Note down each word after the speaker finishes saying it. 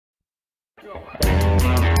And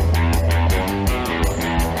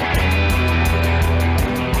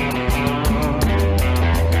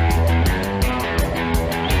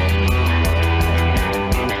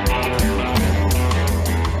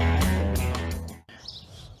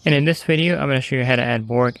in this video, I'm going to show you how to add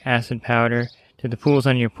boric acid powder to the pools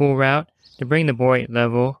on your pool route to bring the borate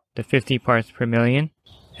level to 50 parts per million.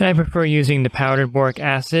 And I prefer using the powdered boric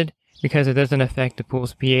acid because it doesn't affect the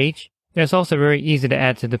pool's pH. And it's also very easy to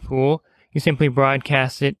add to the pool. You simply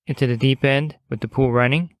broadcast it into the deep end with the pool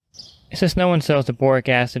running. Since no one sells the boric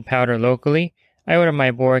acid powder locally, I order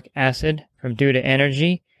my boric acid from Due to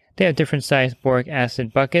Energy. They have different sized boric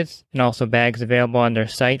acid buckets and also bags available on their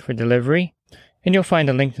site for delivery. And you'll find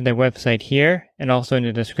a link to their website here and also in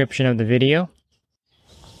the description of the video.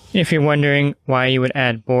 And if you're wondering why you would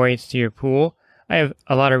add borates to your pool, I have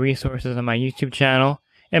a lot of resources on my YouTube channel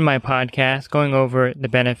and my podcast going over the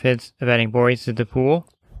benefits of adding borates to the pool.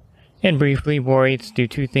 And briefly, borates do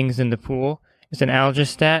two things in the pool. It's an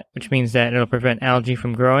algistat, which means that it'll prevent algae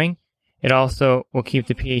from growing. It also will keep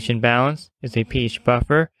the pH in balance. It's a pH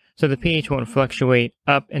buffer, so the pH won't fluctuate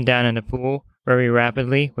up and down in the pool very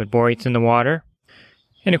rapidly with borates in the water.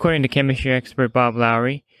 And according to chemistry expert Bob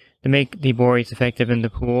Lowry, to make the borates effective in the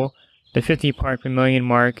pool, the 50 part per million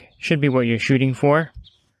mark should be what you're shooting for.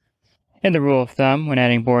 And the rule of thumb when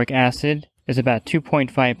adding boric acid is about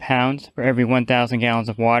 2.5 pounds for every 1,000 gallons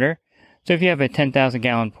of water. So if you have a 10,000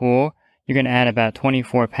 gallon pool, you're going to add about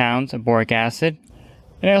 24 pounds of boric acid.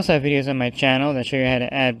 And I also have videos on my channel that show you how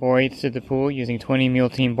to add borates to the pool using 20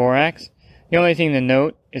 mule team borax. The only thing to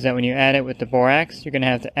note is that when you add it with the borax, you're going to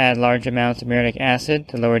have to add large amounts of muriatic acid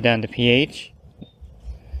to lower down the pH.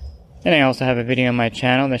 And I also have a video on my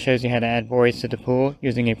channel that shows you how to add borates to the pool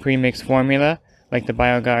using a premix formula like the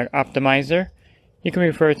BioGuard Optimizer. You can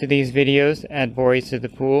refer to these videos to add borates to the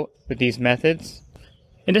pool with these methods.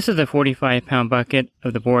 And this is a 45-pound bucket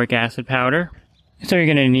of the boric acid powder. So you're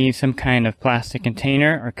going to need some kind of plastic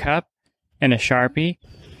container or cup and a Sharpie.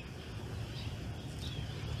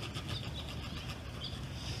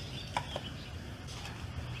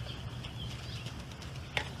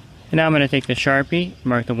 And now I'm going to take the Sharpie,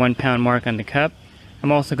 mark the 1 pound mark on the cup.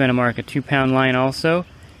 I'm also going to mark a 2 pound line also,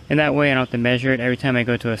 and that way I don't have to measure it every time I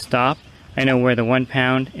go to a stop. I know where the 1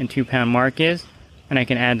 pound and 2 pound mark is, and I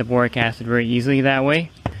can add the boric acid very easily that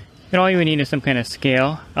way. And all you would need is some kind of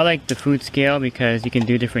scale. I like the food scale because you can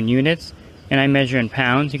do different units, and I measure in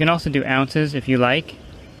pounds. You can also do ounces if you like.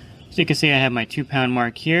 So you can see I have my 2 pound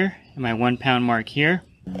mark here, and my 1 pound mark here.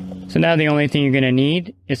 So now the only thing you're going to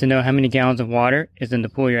need is to know how many gallons of water is in the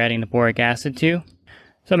pool you're adding the boric acid to.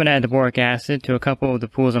 So I'm going to add the boric acid to a couple of the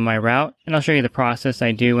pools on my route, and I'll show you the process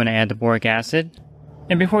I do when I add the boric acid.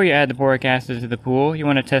 And before you add the boric acid to the pool, you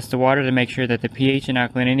want to test the water to make sure that the pH and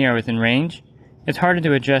alkalinity are within range. It's harder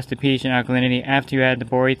to adjust the pH and alkalinity after you add the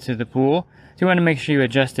borates to the pool, so you want to make sure you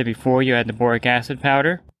adjust it before you add the boric acid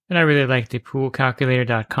powder. And I really like the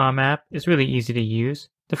poolcalculator.com app. It's really easy to use.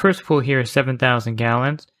 The first pool here is 7,000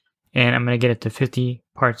 gallons, and I'm going to get it to 50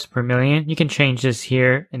 parts per million. You can change this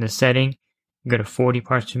here in the setting. You go to 40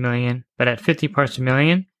 parts per million, but at 50 parts per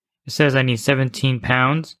million, it says I need 17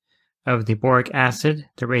 pounds of the boric acid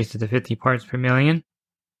to raise to the 50 parts per million.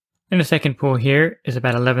 And the second pool here is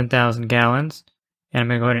about 11,000 gallons, and I'm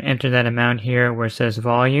going to go ahead and enter that amount here where it says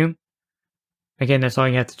volume. Again, that's all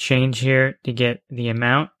you have to change here to get the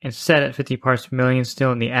amount. It's set at 50 parts per million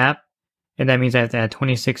still in the app. And that means I have to add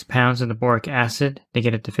 26 pounds of the boric acid to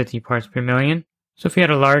get it to 50 parts per million. So if you had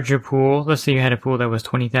a larger pool, let's say you had a pool that was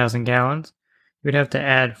 20,000 gallons, you would have to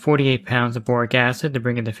add 48 pounds of boric acid to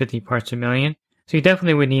bring it to 50 parts per million. So you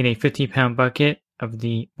definitely would need a 50-pound bucket of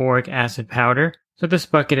the boric acid powder. So this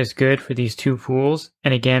bucket is good for these two pools.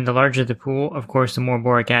 And again, the larger the pool, of course, the more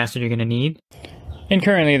boric acid you're going to need. And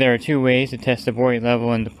currently there are two ways to test the borate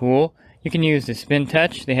level in the pool. You can use the Spin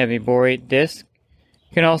Touch. They have a borate disc.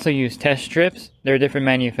 You can also use test strips. There are different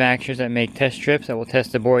manufacturers that make test strips that will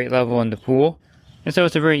test the borate level in the pool. And so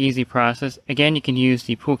it's a very easy process. Again, you can use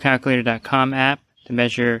the poolcalculator.com app to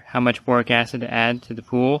measure how much boric acid to add to the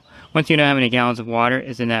pool once you know how many gallons of water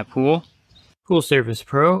is in that pool. Pool Service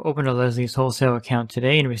Pro. Open a Leslie's wholesale account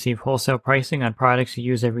today and receive wholesale pricing on products you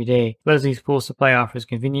use every day. Leslie's Pool Supply offers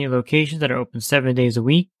convenient locations that are open 7 days a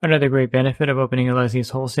week. Another great benefit of opening a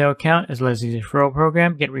Leslie's wholesale account is Leslie's referral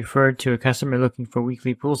program. Get referred to a customer looking for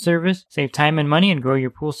weekly pool service. Save time and money and grow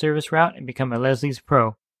your pool service route and become a Leslie's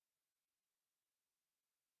Pro.